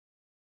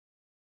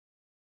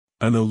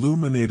An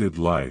Illuminated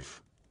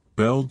Life,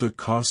 Belle da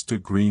Costa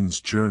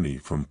Greene's Journey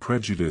from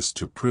Prejudice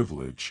to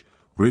Privilege,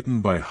 written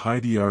by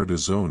Heidi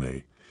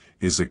Ardizzone,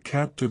 is a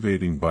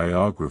captivating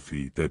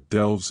biography that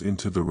delves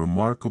into the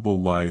remarkable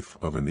life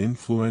of an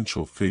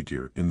influential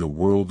figure in the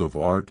world of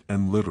art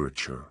and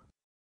literature.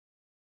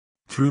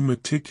 Through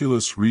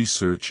meticulous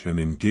research and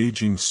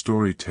engaging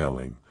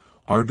storytelling,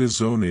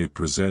 Ardizzone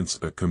presents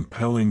a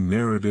compelling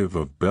narrative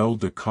of Belle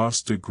da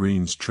Costa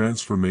Greene's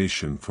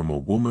transformation from a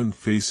woman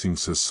facing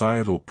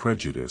societal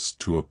prejudice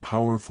to a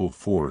powerful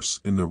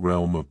force in the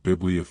realm of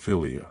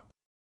bibliophilia.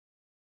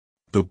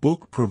 The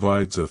book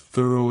provides a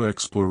thorough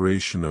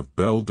exploration of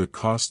Belle da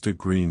Costa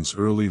Greene's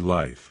early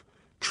life,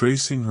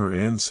 tracing her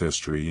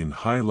ancestry and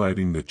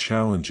highlighting the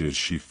challenges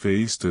she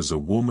faced as a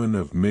woman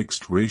of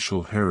mixed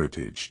racial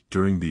heritage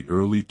during the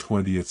early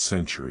 20th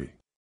century.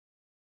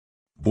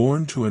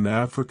 Born to an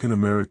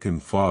African-American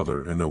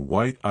father and a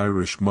white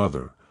Irish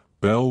mother,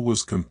 Belle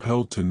was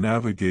compelled to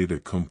navigate a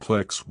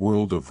complex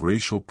world of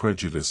racial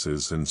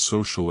prejudices and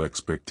social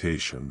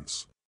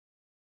expectations.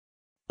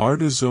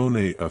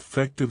 Ardizzone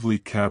effectively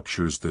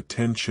captures the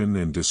tension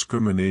and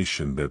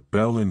discrimination that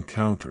Belle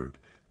encountered,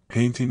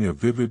 painting a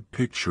vivid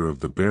picture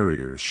of the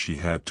barriers she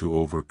had to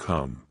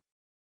overcome.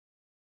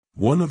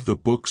 One of the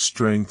book's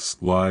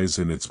strengths lies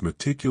in its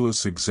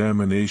meticulous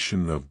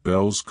examination of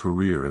Belle's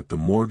career at the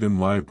Morgan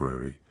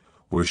Library,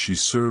 where she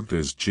served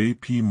as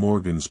J.P.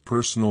 Morgan's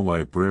personal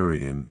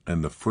librarian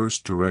and the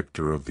first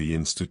director of the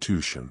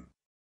institution.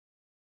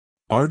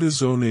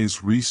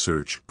 Ardizzone's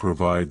research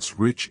provides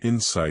rich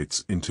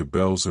insights into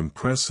Belle's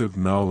impressive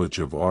knowledge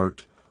of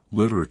art,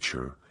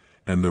 literature,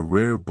 and the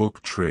rare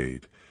book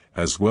trade,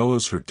 as well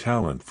as her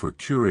talent for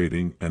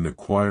curating and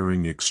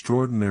acquiring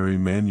extraordinary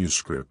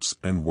manuscripts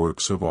and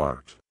works of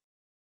art.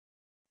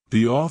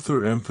 The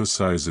author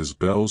emphasizes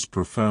Belle's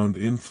profound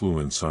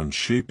influence on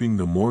shaping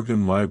the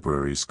Morgan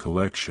Library's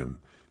collection,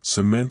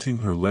 cementing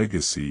her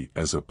legacy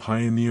as a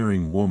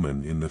pioneering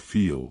woman in the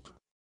field.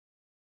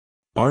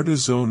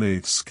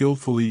 Ardizzone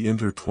skillfully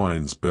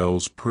intertwines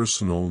Belle's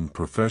personal and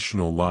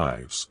professional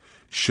lives,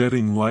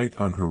 shedding light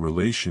on her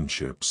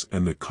relationships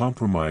and the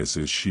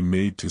compromises she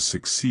made to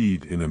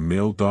succeed in a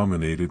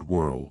male-dominated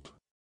world.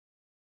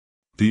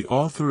 The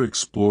author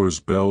explores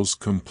Belle's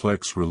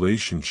complex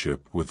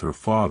relationship with her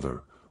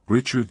father,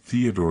 Richard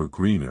Theodore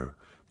Greener,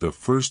 the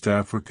first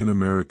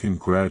African-American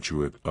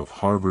graduate of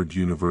Harvard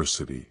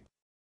University.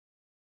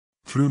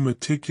 Through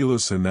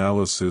meticulous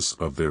analysis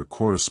of their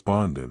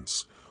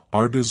correspondence,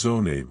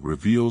 Ardizzone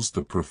reveals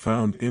the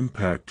profound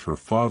impact her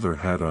father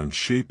had on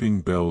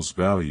shaping Belle's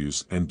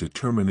values and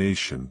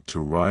determination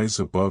to rise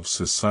above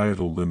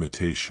societal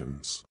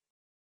limitations.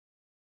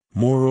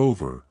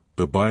 Moreover,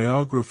 the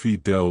biography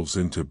delves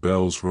into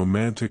Belle's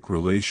romantic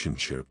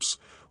relationships,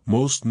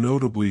 most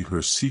notably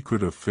her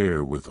secret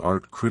affair with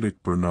art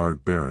critic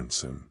Bernard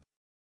Berenson.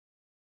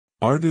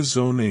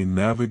 Ardizzone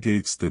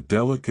navigates the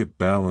delicate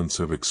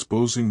balance of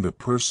exposing the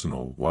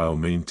personal while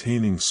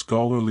maintaining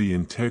scholarly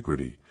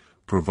integrity,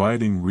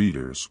 providing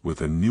readers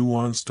with a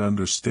nuanced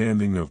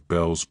understanding of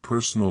Belle's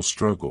personal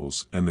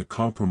struggles and the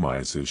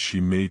compromises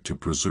she made to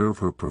preserve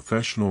her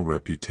professional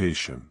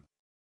reputation.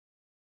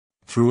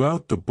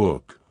 Throughout the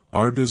book,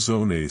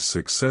 Ardizzone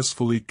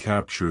successfully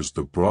captures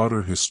the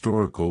broader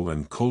historical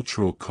and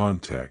cultural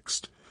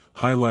context,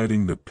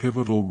 highlighting the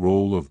pivotal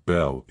role of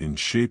Belle in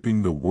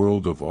shaping the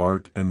world of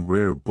art and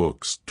rare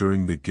books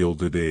during the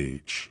Gilded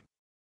Age.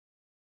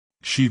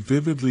 She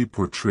vividly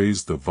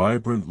portrays the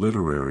vibrant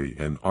literary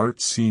and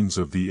art scenes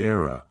of the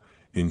era,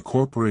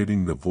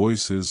 incorporating the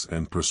voices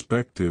and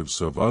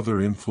perspectives of other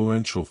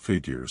influential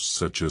figures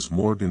such as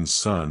Morgan's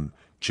son,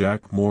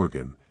 Jack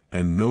Morgan,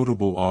 and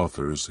notable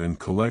authors and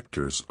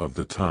collectors of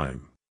the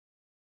time.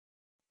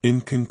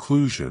 In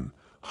conclusion,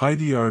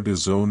 Heidi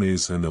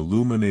Ardizzone's An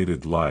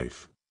Illuminated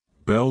Life,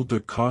 Belle da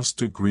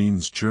Costa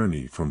Greene's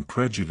Journey from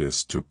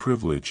Prejudice to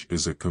Privilege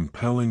is a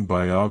compelling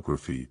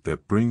biography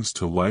that brings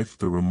to life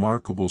the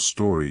remarkable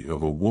story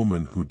of a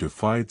woman who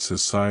defied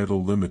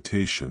societal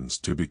limitations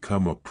to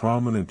become a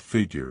prominent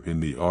figure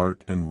in the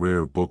art and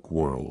rare book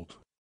world.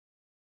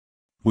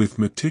 With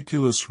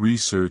meticulous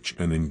research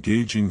and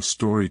engaging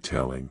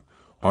storytelling,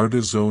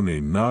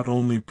 Ardizzone not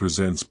only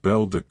presents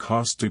Belle da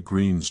Costa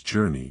Greene's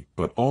journey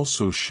but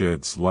also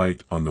sheds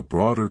light on the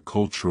broader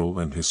cultural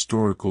and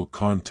historical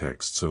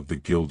contexts of the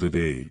Gilded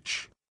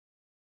Age.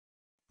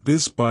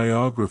 This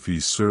biography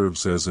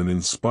serves as an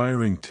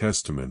inspiring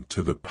testament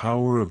to the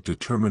power of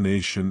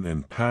determination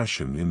and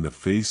passion in the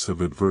face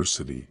of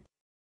adversity.